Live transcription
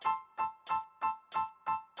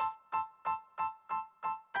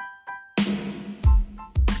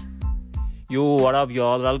Yo, what up,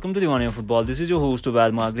 y'all? Welcome to the One Year Football. This is your host,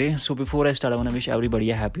 Ubaid Magre. So, before I start, I want to wish everybody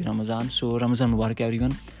a happy Ramazan. So, Ramazan Mubarak,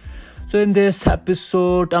 everyone. So, in this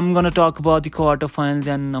episode, I'm going to talk about the quarterfinals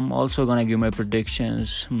and I'm also going to give my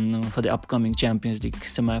predictions for the upcoming Champions League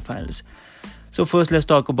semi-finals. So, first, let's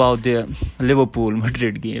talk about the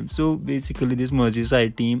Liverpool-Madrid game. So, basically, this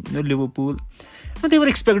Merseyside team, Liverpool, they were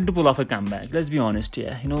expected to pull off a comeback. Let's be honest,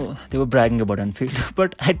 they were bragging about Anfield.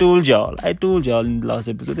 But I told y'all in the last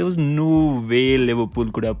episode, there was no way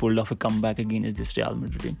Liverpool could have pulled off a comeback against this Real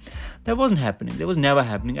Madrid team. That wasn't happening. That was never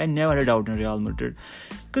happening. I never had doubt in Real Madrid.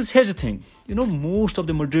 Because here's the thing, most of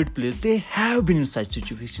the Madrid players, they have been in such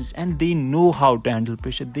situations and they know how to handle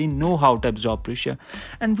pressure. They know how to absorb pressure.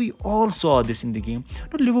 And we all saw this in the game.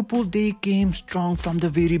 Liverpool, they came strong from the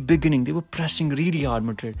very beginning. They were pressing really hard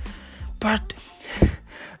Madrid. But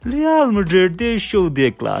Real Madrid, they showed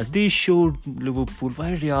their class. They showed Liverpool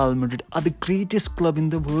why Real Madrid are the greatest club in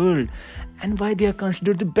the world and why they are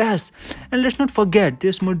considered the best. And let's not forget,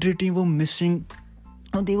 this Madrid team were missing.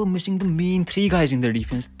 They were missing the main three guys in their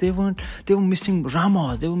defense. They were missing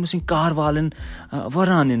Ramos. They were missing Carvalho and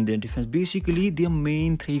Varane in their defense. Basically, their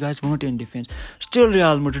main three guys weren't in defense. Still,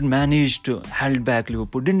 Real Madrid managed to hold back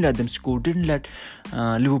Liverpool. Didn't let them score. Didn't let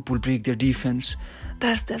Liverpool break their defense.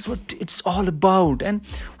 That's what it's all about. And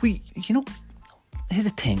here's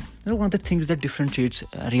the thing. One of the things that differentiates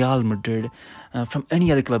Real Madrid from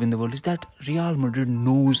any other club in the world is that Real Madrid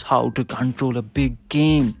knows how to control a big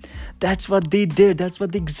game. That's what they did. That's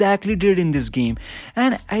what they exactly did in this game.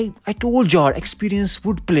 And I told y'all experience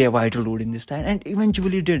would play a vital role in this time, and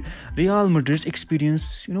eventually did. Real Madrid's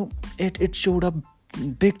experience, it showed up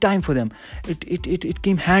big time for them. It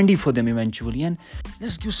came handy for them eventually. And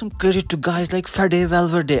let's give some credit to guys like Fede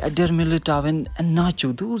Valverde, Eder Militao and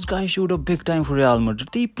Nacho. Those guys showed up big time for Real Madrid.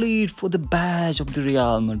 They played for the badge of the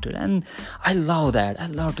Real Madrid, and I love that. I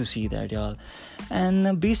love to see that, y'all.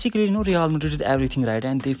 And basically, Real Madrid did everything right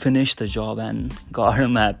and they finished the job, and God,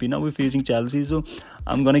 I'm happy. Now we're facing Chelsea, so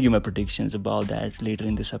I'm gonna give my predictions about that later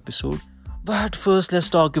in this episode. But first, let's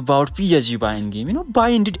talk about PSG Bayern game.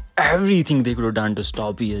 Bayern did everything they could have done to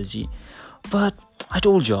stop PSG. But I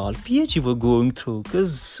told y'all, PSG were going through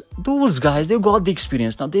because those guys, they got the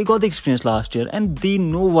experience now. They got the experience last year and they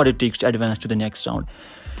know what it takes to advance to the next round.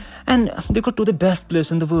 And they got to the best players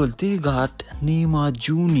in the world. They got Neymar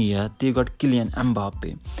Jr., they got Kylian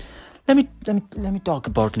Mbappe. Let me talk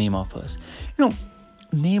about Neymar first.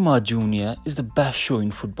 Neymar Jr. is the best show in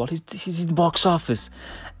football. He's the box office.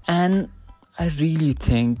 And I really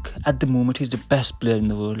think at the moment he's the best player in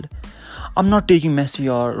the world. I'm not taking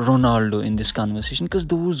Messi or Ronaldo in this conversation because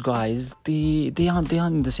those guys, they aren't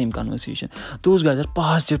in the same conversation. Those guys are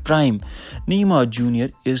past their prime. Neymar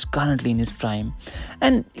Jr. is currently in his prime.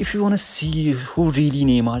 And if you want to see who really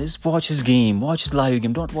Neymar is, watch his game, watch his live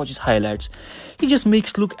game, don't watch his highlights. He just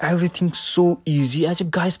makes look everything so easy as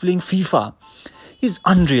if guys playing FIFA. He's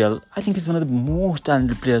unreal. I think he's one of the most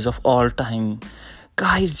talented players of all time.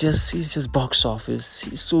 He's just box office.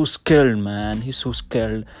 He's so skilled, man. He's so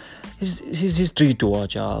skilled. He's treat to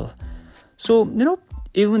watch, y'all. So,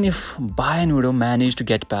 even if Bayern would have managed to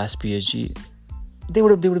get past PSG, they would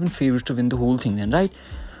have been favorites to win the whole thing then, right?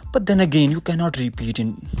 But then again, you cannot repeat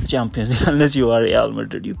in Champions League unless you are Real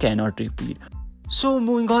Madrid. You cannot repeat. So,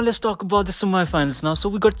 moving on, let's talk about the semi-finals now. So,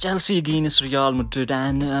 we got Chelsea against Real Madrid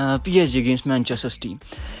and PSG against Manchester City.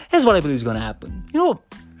 Here's what I believe is going to happen.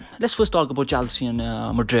 Let's first talk about Chelsea and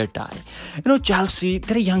Madrid tie. Chelsea,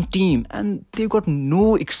 they're a young team and they've got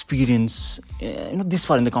no experience, this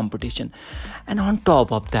far in the competition. And on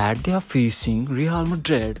top of that, they are facing Real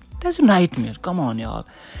Madrid. That's a nightmare. Come on, y'all.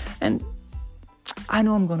 And I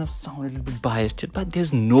know I'm going to sound a little bit biased here, but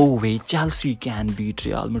there's no way Chelsea can beat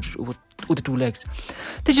Real Madrid over the two legs.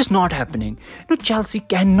 They're just not happening. Chelsea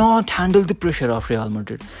cannot handle the pressure of Real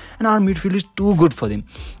Madrid. And our midfield is too good for them.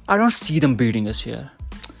 I don't see them beating us here.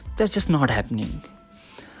 That's just not happening.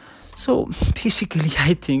 So basically,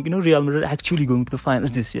 I think Real Madrid actually going to the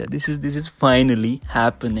finals this year. This is finally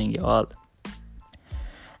happening, y'all.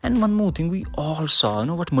 And one more thing, we all saw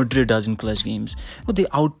what Madrid does in clutch games. They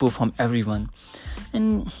outperform everyone.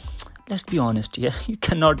 And let's be honest here, you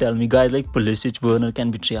cannot tell me guys like Pulisic, Werner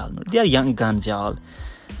can beat Real Madrid. They are young guns, y'all.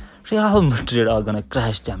 Real Madrid are gonna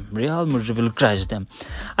crash them. Real Madrid will crash them.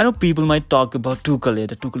 I know people might talk about Tuchel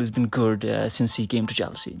later. Tuchel has been good since he came to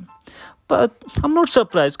Chelsea. But I'm not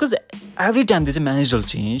surprised because every time there's a managerial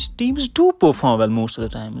change, teams do perform well most of the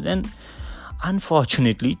time. And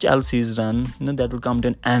unfortunately, Chelsea's run, that will come to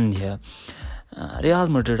an end here. Real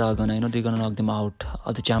Madrid are gonna, they're gonna knock them out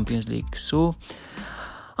of the Champions League. So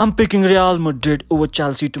I'm picking Real Madrid over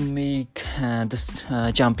Chelsea to make this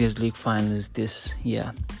Champions League finals this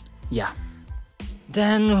year. Yeah.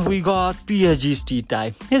 Then we got PSG's T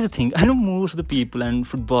type. Here's the thing. I know most of the people and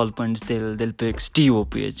football punts they'll pick Steve or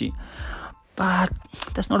PSG. But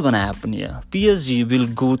that's not gonna happen here. PSG will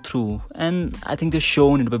go through, and I think they've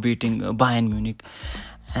shown it by beating Bayern Munich.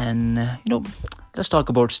 And let's talk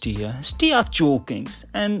about Steve here. Steve are chokings,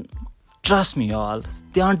 and trust me, y'all,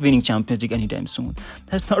 they aren't winning Champions League anytime soon.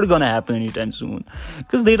 That's not gonna happen anytime soon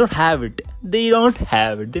because they don't have it. They're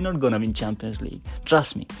not gonna win Champions League.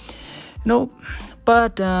 Trust me.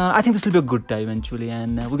 But I think this will be a good tie eventually,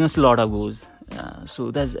 and we're gonna see a lot of goals.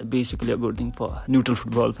 So that's basically a good thing for neutral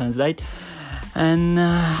football fans, right? And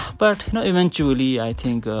but eventually I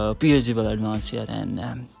think PSG will advance here,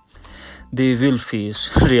 and they will face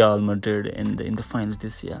Real Madrid in the finals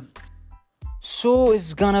this year. So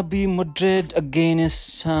it's gonna be Madrid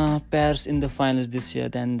against Paris in the finals this year.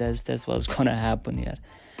 Then that's what's gonna happen here.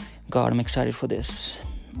 God, I'm excited for this.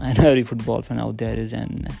 I know every football fan out there is,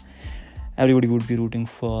 and everybody would be rooting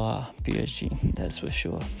for PSG. That's for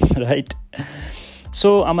sure, right?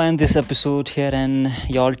 So I'm gonna end this episode here, and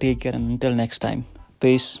y'all take care. And until next time,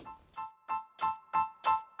 peace.